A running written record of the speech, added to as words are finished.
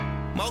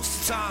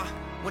Most of the time,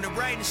 when the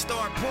rain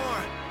start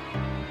pouring,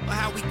 or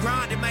how we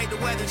grind and made the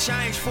weather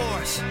change for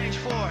us.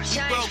 We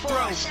broke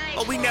through,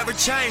 but we never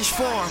changed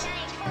for 'em.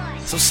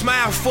 So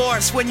smile for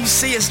us when you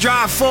see us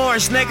drive for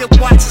us, nigga.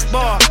 Watch us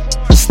ball.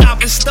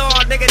 Stop and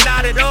start, nigga,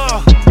 not at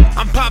all.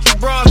 I'm popping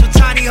bras with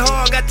Tiny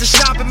Hog at the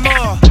shopping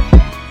mall.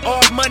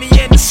 All money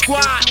in the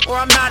squad, or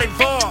I'm not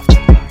involved.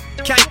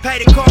 Can't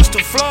pay the cost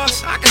of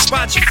floss, I can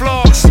spot your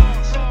flaws.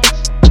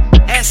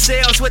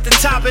 SLs with the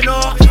topping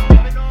off.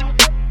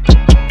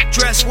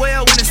 Dress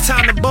well when it's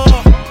time to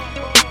ball.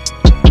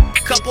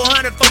 Couple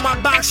hundred for my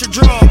boxer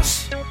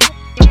drawers.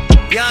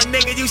 Young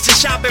nigga used to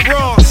shop at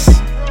Ross.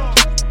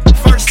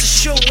 First to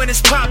shoot when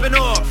it's popping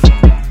off.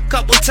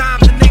 Couple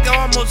times a nigga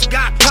almost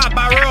got popped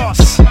by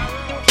Ross.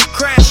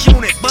 Crash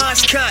unit,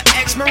 buzz cut,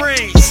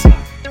 ex-Marines.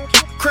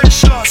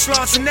 Crenshaw,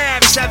 Slauson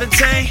Ave,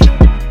 17.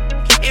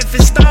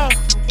 Infant Stone,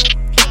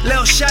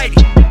 Lil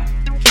Shady.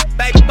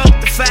 Baby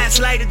boat the fast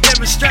later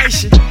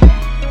demonstration.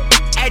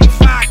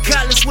 85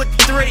 Cutlass with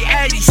the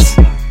 380s.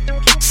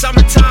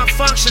 Summertime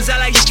functions,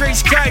 LA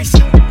streets crazy.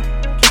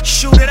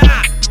 Shoot it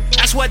out,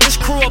 that's what this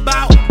crew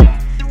about.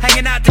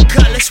 Hanging out the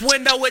Cutlass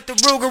window with the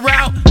Ruger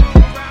out.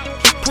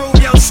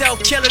 Prove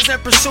yourself, killers in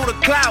pursuit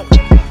of clout.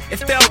 It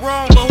felt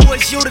wrong, but who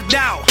is you to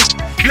doubt?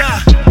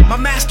 Look, my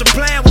master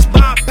plan was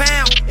buy a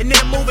pound and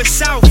then move it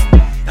south.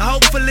 And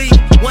hopefully,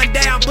 one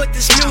day I'll put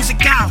this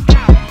music out.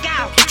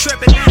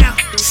 Tripping now,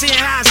 seeing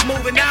how it's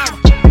moving out.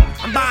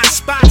 I'm buying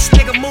spots,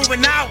 nigga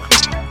moving out.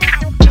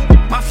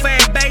 My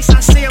fan base,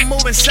 I see them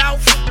moving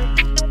south.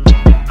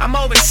 I'm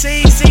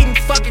overseas eating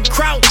fucking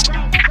kraut.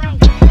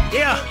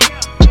 Yeah,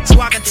 so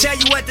I can tell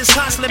you what this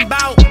hustling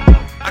bout.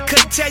 I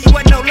couldn't tell you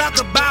what no luck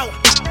about.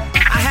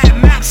 I had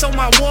maps on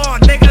my wall,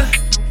 nigga.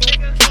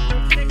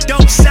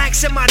 Dope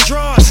sacks in my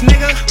drawers,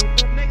 nigga.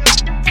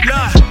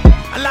 Yeah,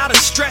 a lot of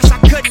stress, I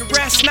couldn't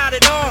rest, not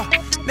at all.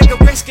 Nigga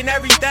risking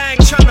everything,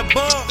 tryna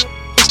ball.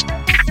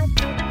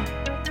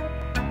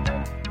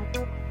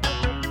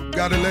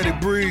 Gotta let it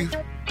breathe.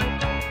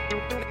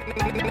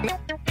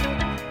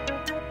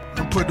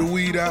 And put the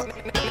weed out.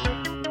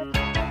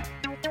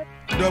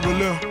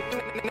 Double M.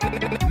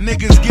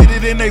 Niggas get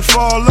it and they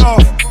fall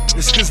off.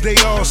 It's cause they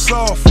all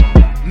soft.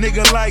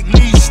 Nigga like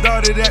me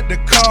started at the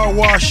car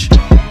wash.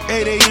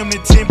 8 a.m. to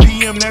 10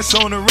 p.m. that's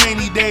on a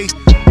rainy day.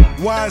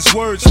 Wise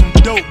words from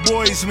dope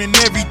boys mean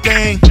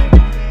everything.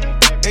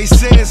 They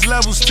say it's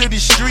levels to the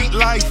street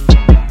life.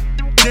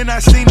 Then I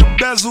seen the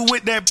bezel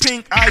with that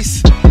pink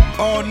ice.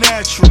 All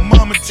natural,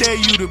 mama tell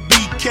you to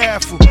be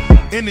careful.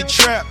 In the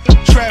trap,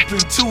 trapping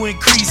to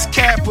increase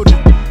capital.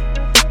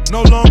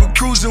 No longer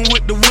cruising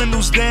with the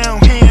windows down.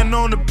 Hand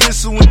on the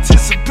pencil,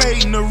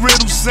 anticipating the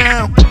riddle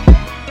sound.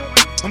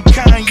 I'm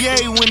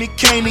Kanye when it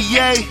came to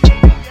Ye.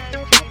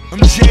 I'm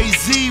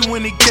Jay-Z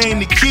when it came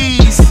to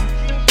keys.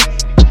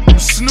 I'm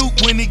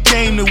Snoop when it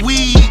came to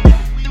weed.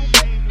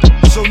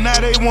 So now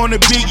they wanna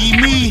Biggie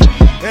me.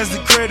 As the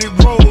credit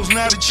rolls,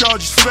 now the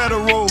charge is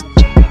federal.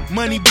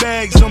 Money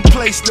bags I'm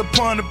placed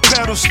upon the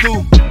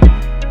pedestal.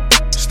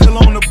 Still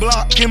on the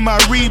block in my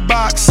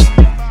Reeboks.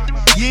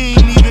 You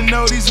ain't even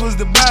know these was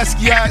the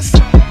Basquiat's.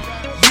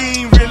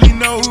 You ain't really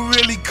know who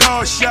really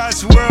called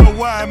shots.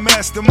 Worldwide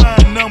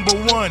mastermind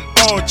 #1,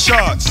 all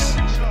charts.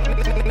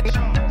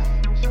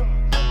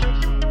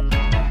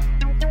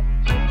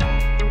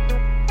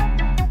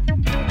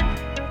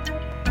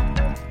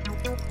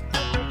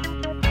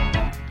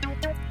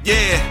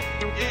 Yeah.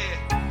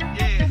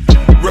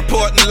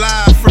 Reporting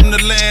live from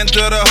the land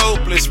of the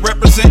hopeless.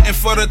 Representing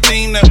for the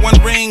team that won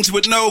rings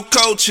with no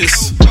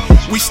coaches.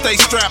 We stay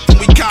strapped and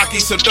we cocky,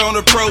 so don't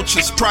approach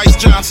us. Price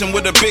Johnson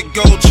with a big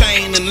gold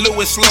chain and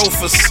Lewis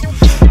loafers.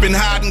 Been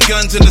hiding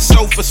guns in the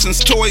sofa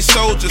since toy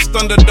soldiers.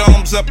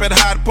 Thunderdomes up at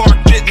Hyde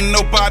Park, didn't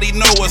nobody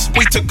know us.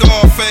 We took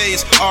our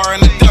phase, our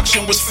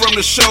introduction was from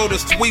the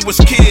shoulders. We was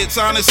kids,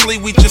 honestly,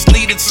 we just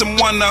needed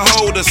someone to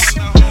hold us.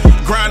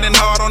 Grinding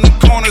hard on the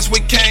corners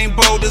with cane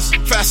boulders.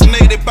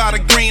 Fascinated by the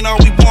green, all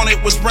we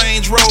wanted was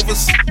Range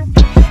Rovers.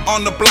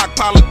 On the block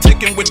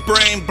politicking with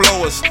brain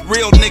blowers.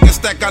 Real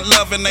niggas that got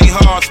love in their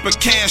hearts but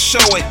can't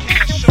show it.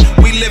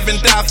 We live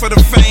and die for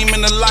the fame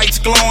and the lights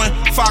glowing.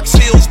 Fox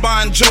Hills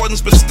buying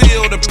Jordans but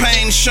still the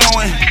pain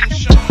showing.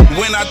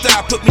 When I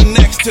die put me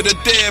next to the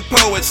dead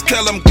poets.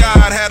 Tell them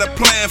God had a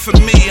plan for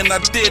me and I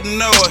didn't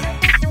know it.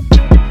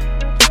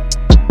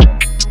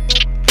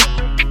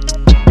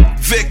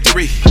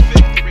 Victory.